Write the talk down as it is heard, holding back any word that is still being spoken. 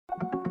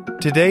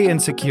Today in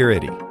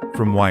Security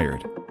from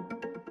Wired.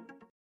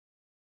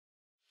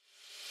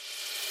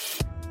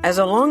 As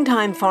a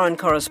longtime foreign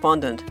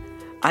correspondent,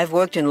 I've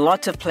worked in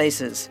lots of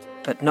places,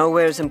 but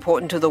nowhere as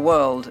important to the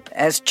world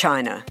as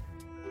China.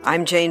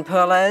 I'm Jane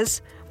Perlez,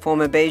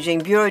 former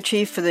Beijing bureau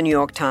chief for the New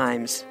York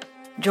Times.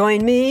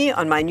 Join me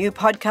on my new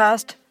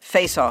podcast,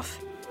 Face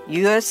Off,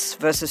 U.S.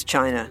 versus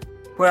China,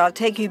 where I'll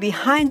take you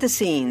behind the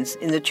scenes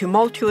in the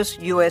tumultuous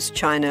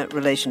U.S.-China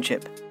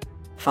relationship.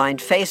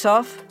 Find Face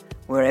Off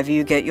wherever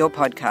you get your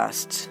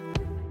podcasts.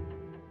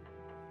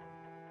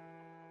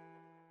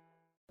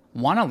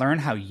 Want to learn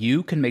how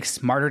you can make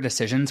smarter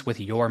decisions with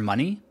your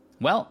money?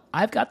 Well,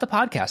 I've got the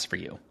podcast for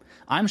you.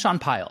 I'm Sean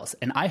Piles,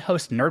 and I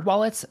host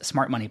NerdWallet's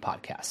Smart Money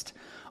Podcast.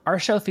 Our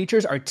show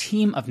features our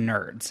team of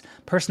nerds,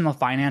 personal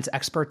finance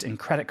experts in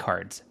credit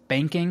cards,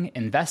 banking,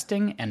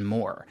 investing, and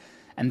more.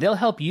 And they'll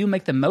help you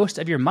make the most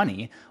of your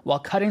money while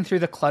cutting through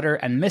the clutter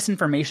and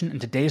misinformation in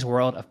today's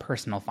world of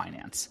personal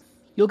finance.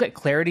 You'll get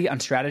clarity on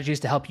strategies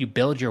to help you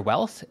build your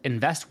wealth,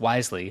 invest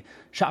wisely,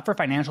 shop for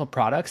financial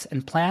products,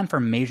 and plan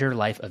for major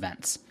life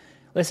events.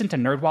 Listen to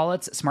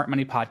NerdWallet's Smart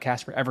Money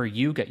Podcast wherever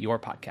you get your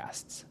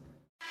podcasts.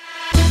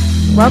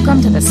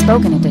 Welcome to the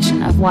spoken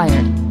edition of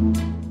Wired.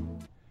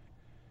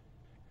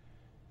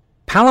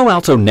 Palo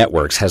Alto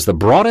Networks has the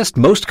broadest,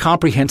 most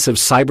comprehensive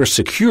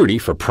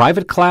cybersecurity for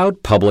private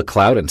cloud, public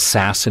cloud, and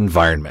SaaS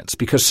environments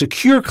because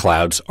secure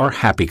clouds are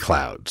happy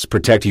clouds.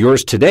 Protect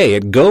yours today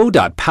at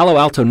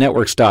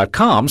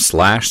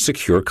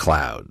go.paloaltonetworks.com/secure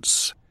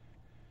clouds.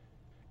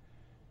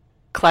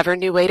 Clever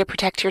new way to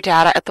protect your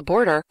data at the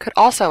border could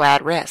also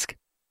add risk.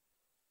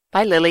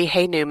 By Lily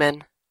Hay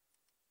Newman.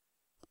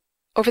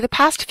 Over the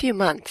past few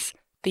months,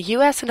 the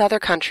U.S. and other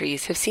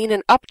countries have seen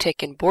an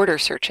uptick in border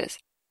searches,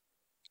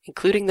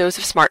 including those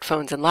of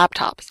smartphones and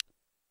laptops.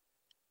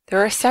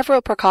 There are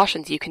several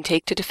precautions you can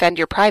take to defend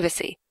your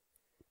privacy,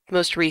 the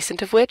most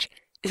recent of which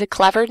is a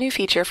clever new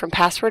feature from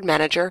password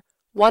manager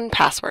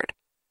 1Password.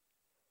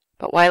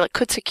 But while it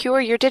could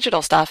secure your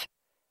digital stuff,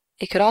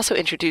 it could also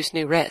introduce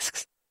new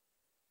risks.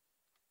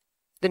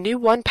 The new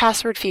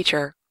 1Password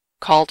feature,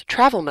 called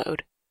Travel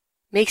Mode,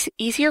 makes it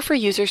easier for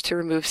users to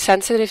remove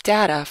sensitive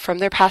data from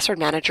their password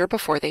manager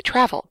before they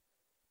travel,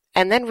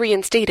 and then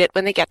reinstate it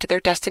when they get to their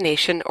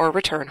destination or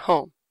return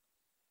home.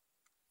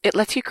 It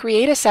lets you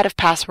create a set of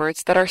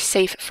passwords that are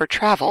safe for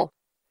travel,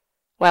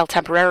 while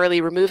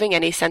temporarily removing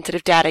any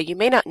sensitive data you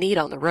may not need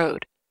on the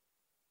road.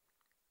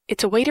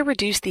 It's a way to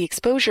reduce the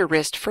exposure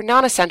risk for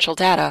non-essential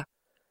data,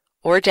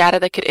 or data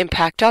that could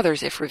impact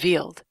others if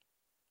revealed.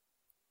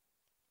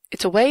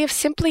 It's a way of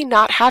simply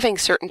not having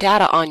certain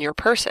data on your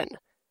person,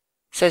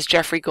 says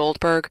Jeffrey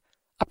Goldberg,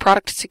 a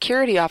product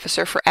security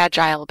officer for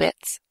Agile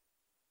Bits.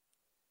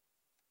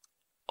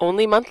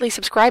 Only monthly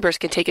subscribers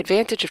can take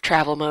advantage of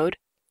Travel Mode.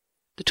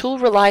 The tool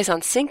relies on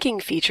syncing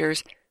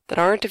features that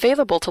aren't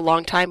available to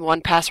longtime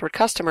 1Password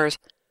customers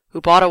who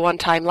bought a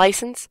one-time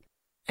license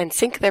and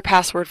sync their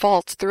password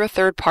vaults through a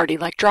third party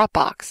like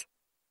Dropbox.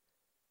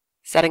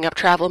 Setting up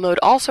Travel Mode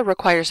also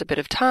requires a bit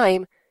of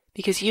time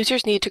because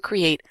users need to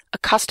create a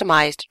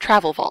customized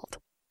travel vault.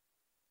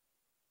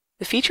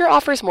 The feature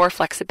offers more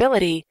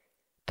flexibility,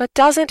 but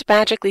doesn't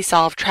magically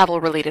solve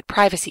travel-related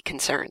privacy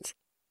concerns.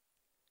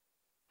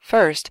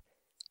 First,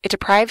 it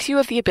deprives you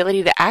of the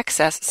ability to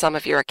access some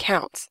of your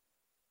accounts.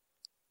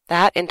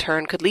 That, in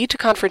turn, could lead to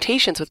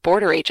confrontations with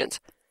border agents,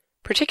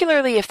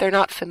 particularly if they're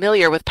not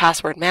familiar with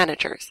password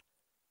managers.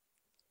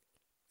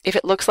 If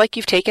it looks like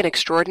you've taken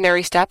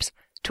extraordinary steps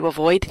to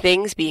avoid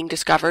things being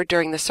discovered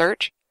during the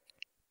search,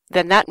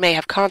 then that may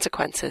have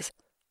consequences,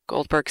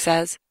 Goldberg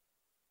says.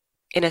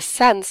 In a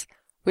sense,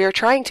 we are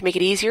trying to make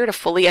it easier to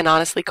fully and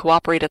honestly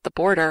cooperate at the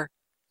border.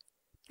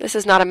 This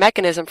is not a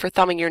mechanism for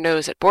thumbing your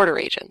nose at border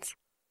agents.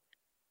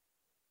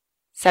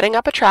 Setting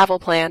up a travel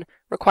plan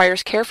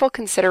requires careful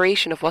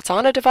consideration of what's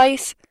on a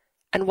device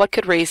and what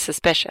could raise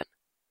suspicion.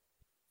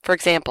 For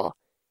example,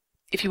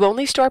 if you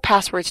only store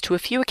passwords to a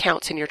few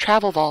accounts in your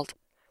travel vault,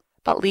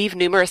 but leave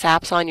numerous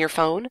apps on your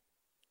phone,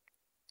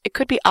 it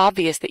could be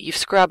obvious that you've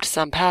scrubbed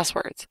some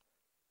passwords.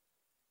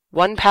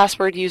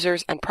 1Password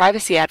users and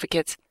privacy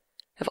advocates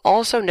have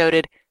also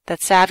noted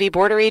that savvy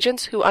border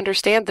agents who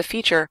understand the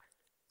feature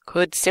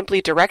could simply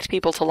direct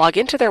people to log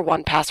into their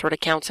 1Password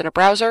accounts in a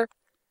browser,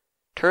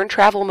 turn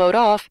Travel Mode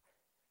off,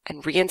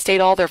 and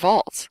reinstate all their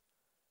vaults.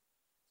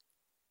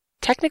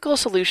 Technical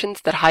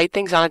solutions that hide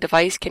things on a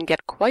device can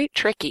get quite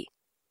tricky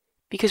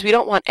because we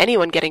don't want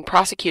anyone getting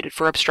prosecuted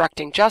for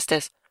obstructing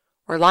justice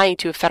or lying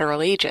to a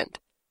federal agent,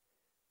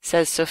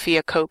 says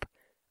Sophia Cope,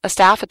 a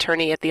staff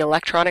attorney at the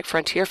Electronic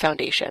Frontier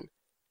Foundation.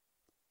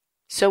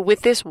 So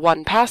with this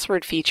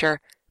 1Password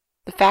feature,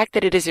 the fact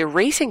that it is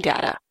erasing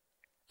data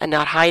and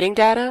not hiding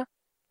data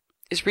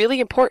is really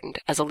important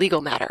as a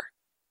legal matter.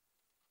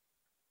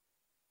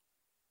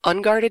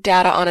 Unguarded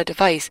data on a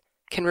device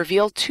can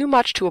reveal too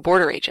much to a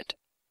border agent,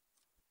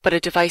 but a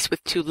device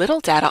with too little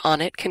data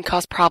on it can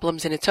cause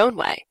problems in its own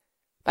way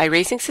by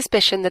raising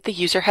suspicion that the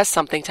user has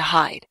something to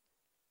hide.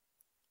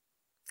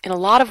 In a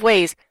lot of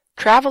ways,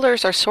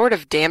 travelers are sort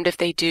of damned if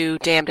they do,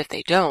 damned if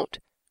they don't,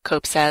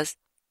 Cope says.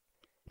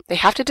 they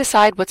have to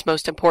decide what's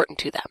most important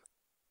to them.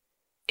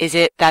 Is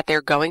it that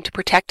they're going to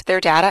protect their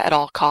data at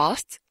all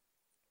costs?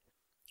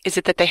 Is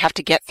it that they have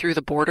to get through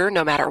the border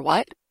no matter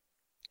what?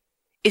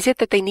 Is it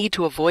that they need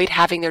to avoid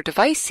having their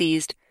device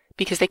seized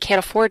because they can't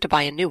afford to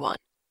buy a new one?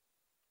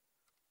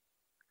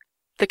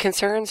 The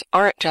concerns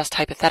aren't just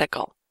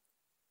hypothetical.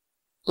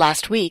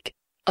 Last week,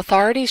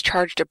 authorities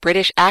charged a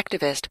British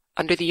activist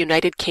under the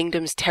United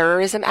Kingdom's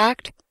Terrorism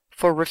Act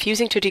for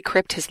refusing to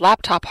decrypt his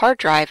laptop hard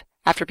drive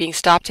after being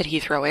stopped at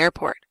Heathrow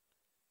Airport.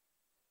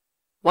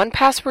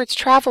 1Password's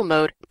travel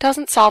mode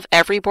doesn't solve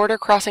every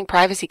border-crossing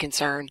privacy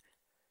concern,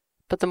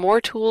 but the more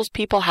tools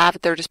people have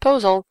at their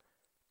disposal,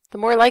 the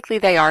more likely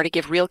they are to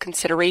give real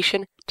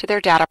consideration to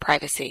their data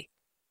privacy.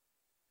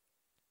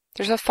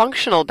 There's a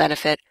functional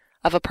benefit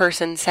of a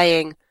person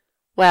saying,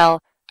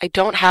 well, I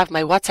don't have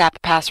my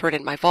WhatsApp password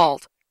in my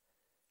vault,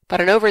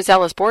 but an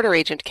overzealous border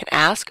agent can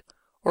ask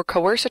or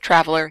coerce a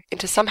traveler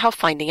into somehow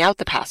finding out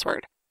the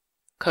password.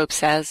 Cope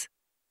says,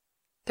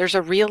 there's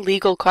a real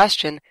legal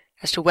question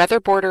as to whether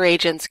border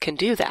agents can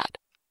do that.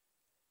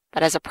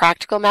 But as a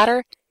practical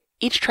matter,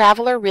 each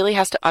traveler really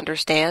has to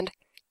understand,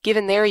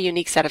 given their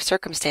unique set of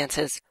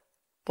circumstances,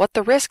 what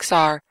the risks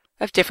are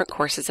of different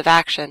courses of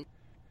action.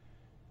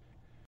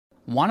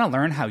 Want to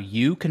learn how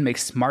you can make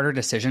smarter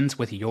decisions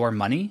with your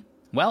money?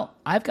 Well,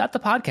 I've got the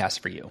podcast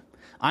for you.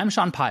 I'm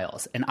Sean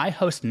Piles, and I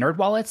host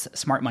NerdWallet's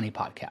Smart Money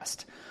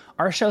Podcast.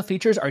 Our show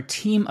features our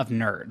team of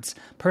nerds,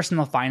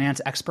 personal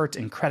finance experts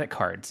in credit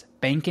cards,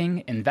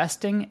 banking,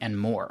 investing, and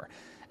more.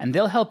 And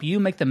they'll help you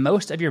make the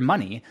most of your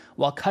money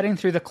while cutting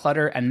through the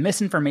clutter and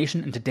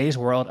misinformation in today's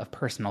world of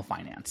personal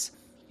finance.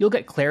 You'll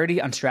get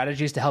clarity on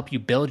strategies to help you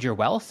build your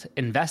wealth,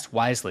 invest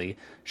wisely,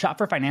 shop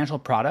for financial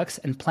products,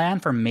 and plan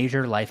for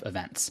major life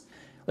events.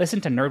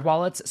 Listen to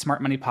NerdWallet's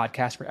Smart Money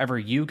Podcast wherever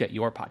you get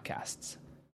your podcasts.